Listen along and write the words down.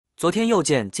昨天又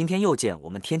见，今天又见，我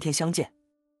们天天相见。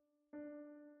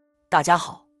大家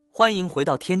好，欢迎回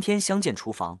到天天相见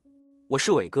厨房，我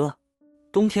是伟哥。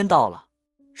冬天到了，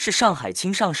是上海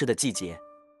青上市的季节。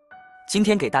今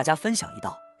天给大家分享一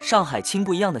道上海青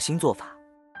不一样的新做法，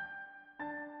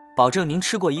保证您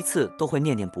吃过一次都会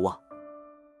念念不忘。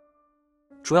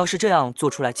主要是这样做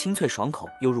出来清脆爽口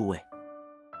又入味。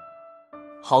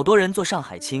好多人做上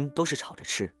海青都是炒着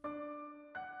吃，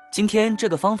今天这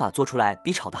个方法做出来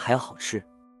比炒的还要好吃，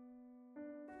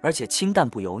而且清淡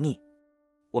不油腻。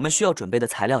我们需要准备的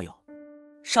材料有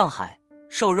上海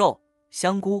瘦肉、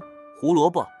香菇、胡萝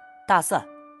卜、大蒜、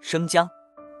生姜。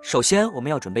首先我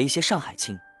们要准备一些上海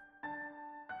青，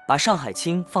把上海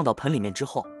青放到盆里面之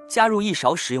后，加入1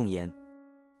勺食用盐，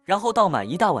然后倒满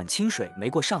1大碗清水煨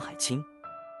过上海青。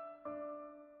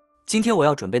今天我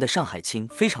要准备的上海青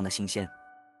非常的新鲜，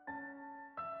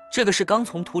这个是刚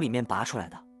从土里面拔出来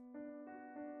的，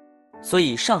所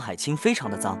以上海青非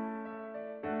常的脏，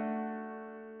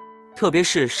特别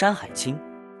是山海青，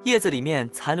叶子里面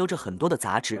残留着很多的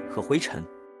杂质和灰尘，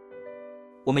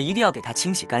我们一定要给它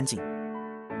清洗干净。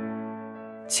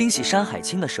清洗山海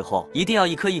青的时候，一定要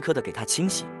一颗一颗的给它清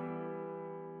洗，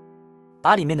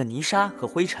把里面的泥沙和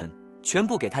灰尘全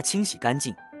部给它清洗干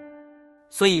净。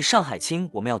所以上海青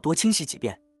我们要多清洗几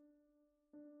遍。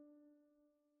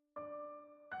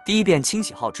第一遍清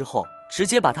洗好之后，直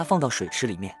接把它放到水池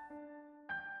里面，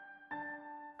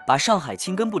把上海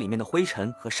青根部里面的灰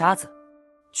尘和沙子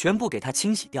全部给它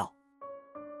清洗掉。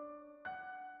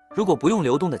如果不用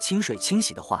流动的清水清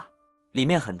洗的话，里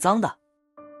面很脏的。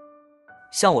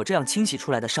像我这样清洗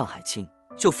出来的上海青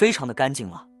就非常的干净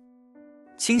了。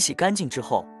清洗干净之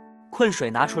后，困水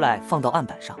拿出来放到案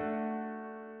板上。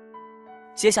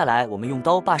接下来我们用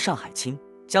刀把上海青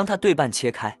将它对半切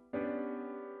开。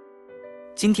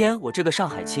今天我这个上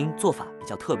海青做法比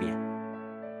较特别，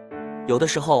有的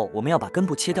时候我们要把根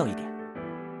部切掉一点，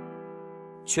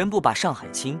全部把上海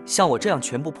青像我这样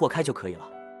全部破开就可以了，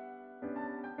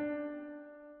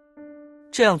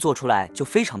这样做出来就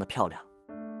非常的漂亮。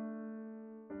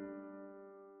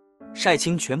晒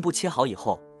青全部切好以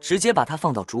后，直接把它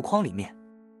放到竹筐里面。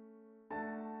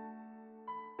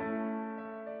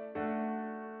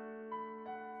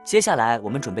接下来我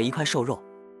们准备一块瘦肉，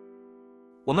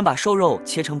我们把瘦肉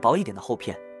切成薄一点的厚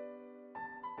片，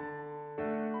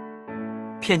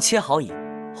片切好以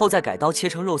后再改刀切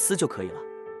成肉丝就可以了。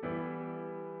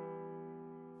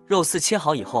肉丝切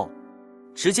好以后，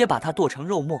直接把它剁成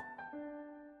肉末，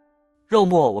肉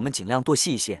末我们尽量剁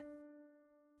细一些。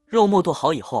肉末剁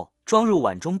好以后，装入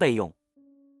碗中备用。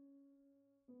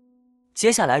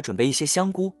接下来准备一些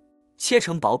香菇，切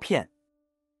成薄片。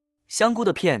香菇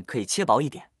的片可以切薄一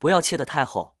点，不要切得太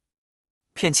厚。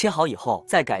片切好以后，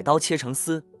再改刀切成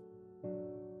丝。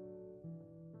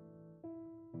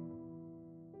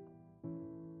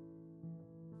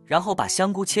然后把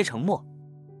香菇切成末。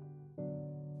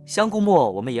香菇末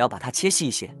我们也要把它切细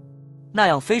一些，那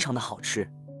样非常的好吃。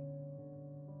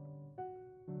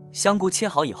香菇切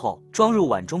好以后，装入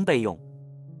碗中备用。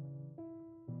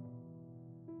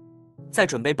再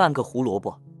准备半个胡萝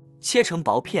卜，切成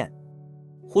薄片。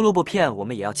胡萝卜片我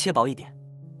们也要切薄一点，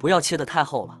不要切得太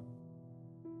厚了。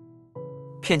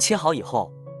片切好以后，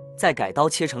再改刀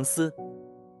切成丝。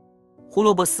胡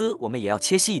萝卜丝我们也要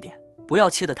切细一点，不要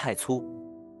切得太粗。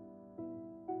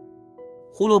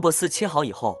胡萝卜丝切好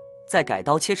以后，再改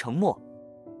刀切成末，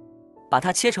把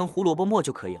它切成胡萝卜末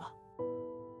就可以了。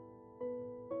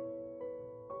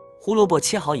胡萝卜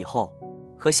切好以后，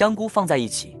和香菇放在一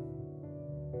起。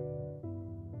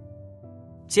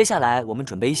接下来我们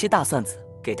准备一些大蒜子，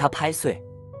给它拍碎，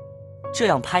这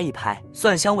样拍一拍，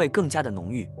蒜香味更加的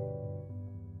浓郁。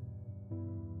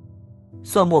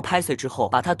蒜末拍碎之后，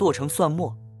把它剁成蒜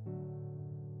末。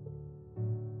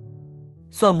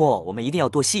蒜末我们一定要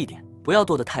剁细一点，不要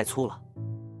剁得太粗了。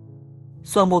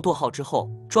蒜末剁好之后，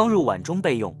装入碗中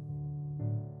备用。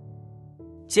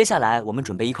接下来我们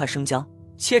准备一块生姜，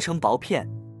切成薄片，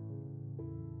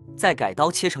再改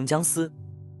刀切成姜丝。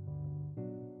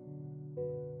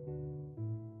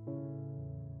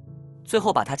最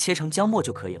后把它切成姜末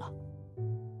就可以了。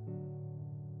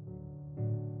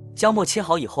姜末切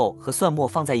好以后，和蒜末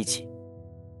放在一起。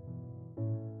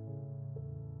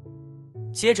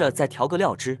接着再调个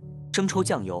料汁，生抽、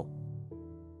酱油，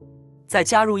再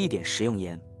加入一点食用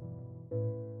盐，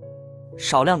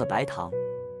少量的白糖，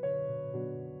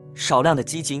少量的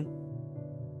鸡精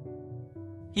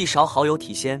，1勺蚝油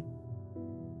提鲜，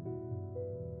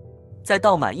再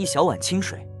倒满1小碗清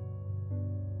水，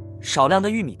少量的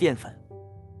玉米淀粉，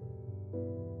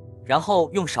然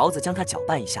后用勺子将它搅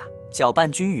拌一下，搅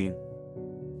拌均匀。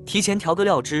提前调个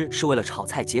料汁是为了炒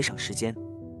菜节省时间。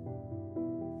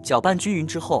搅拌均匀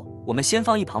之后，我们先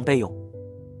放一旁备用。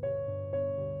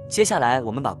接下来，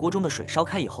我们把锅中的水烧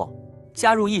开以后，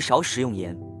加入1勺食用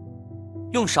盐，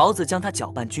用勺子将它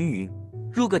搅拌均匀，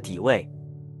入个底味。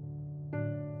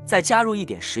再加入一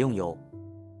点食用油，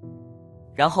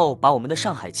然后把我们的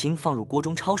上海青放入锅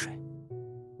中焯水。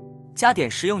加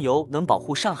点食用油能保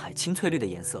护上海青翠绿的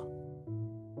颜色。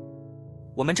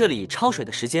我们这里焯水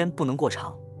的时间不能过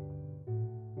长，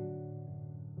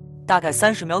大概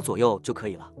30秒左右就可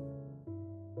以了。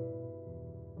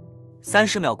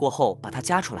30秒过后，把它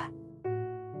夹出来，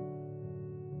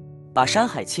把山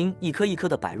海青一颗一颗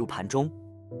的摆入盘中。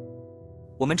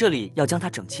我们这里要将它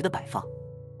整齐的摆放，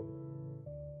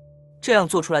这样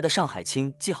做出来的上海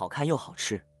青既好看又好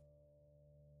吃，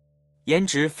颜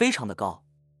值非常的高。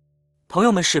朋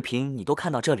友们，视频你都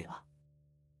看到这里了，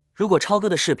如果超哥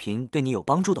的视频对你有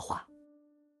帮助的话，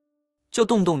就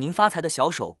动动您发财的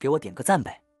小手给我点个赞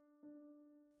呗。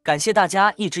感谢大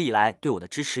家一直以来对我的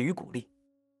支持与鼓励。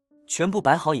全部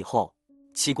摆好以后，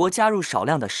起锅加入少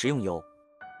量的食用油，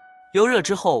油热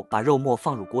之后把肉末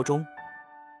放入锅中，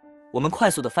我们快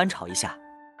速的翻炒一下，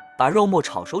把肉末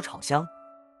炒熟炒香，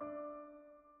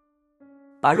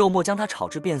把肉末将它炒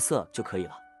至变色就可以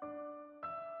了。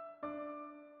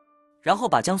然后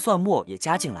把姜蒜末也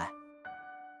加进来，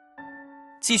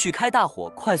继续开大火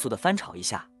快速的翻炒一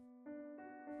下，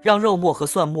让肉末和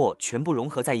蒜末全部融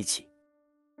合在一起。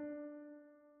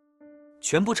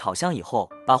全部炒香以后，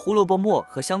把胡萝卜末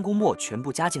和香菇末全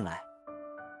部加进来，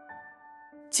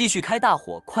继续开大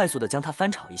火快速的将它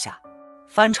翻炒一下，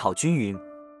翻炒均匀，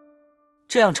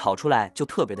这样炒出来就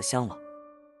特别的香了。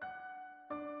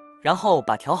然后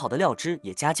把调好的料汁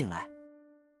也加进来，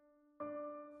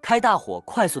开大火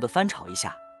快速的翻炒一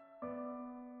下，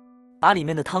把里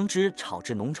面的汤汁炒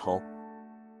至浓稠，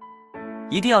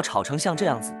一定要炒成像这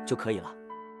样子就可以了。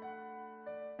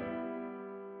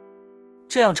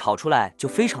这样炒出来就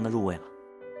非常的入味了。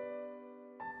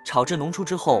炒至浓稠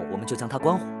之后，我们就将它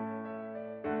关火，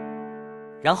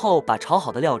然后把炒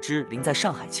好的料汁淋在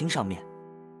上海青上面。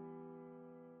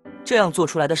这样做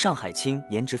出来的上海青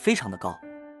颜值非常的高，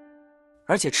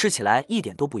而且吃起来一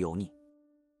点都不油腻，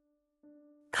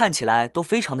看起来都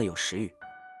非常的有食欲。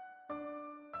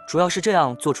主要是这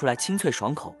样做出来清脆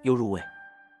爽口又入味，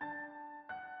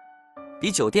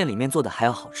比酒店里面做的还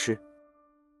要好吃。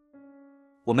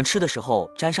我们吃的时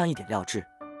候沾上一点料汁，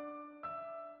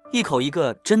一口一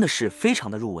个，真的是非常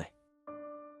的入味，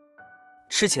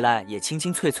吃起来也清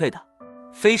清脆脆的，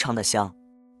非常的香。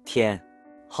天，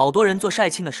好多人做晒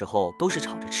青的时候都是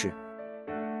炒着吃，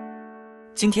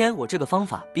今天我这个方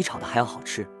法比炒的还要好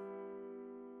吃，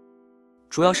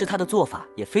主要是它的做法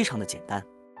也非常的简单，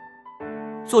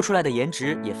做出来的颜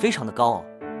值也非常的高哦。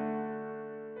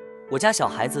我家小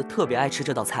孩子特别爱吃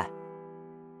这道菜。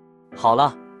好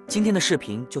了，今天的视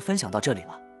频就分享到这里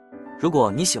了。如果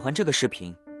你喜欢这个视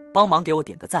频，帮忙给我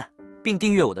点个赞，并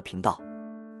订阅我的频道。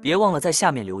别忘了在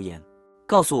下面留言，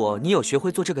告诉我你有学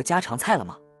会做这个家常菜了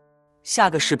吗？下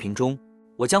个视频中，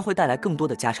我将会带来更多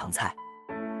的家常菜。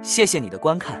谢谢你的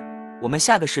观看，我们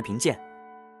下个视频见。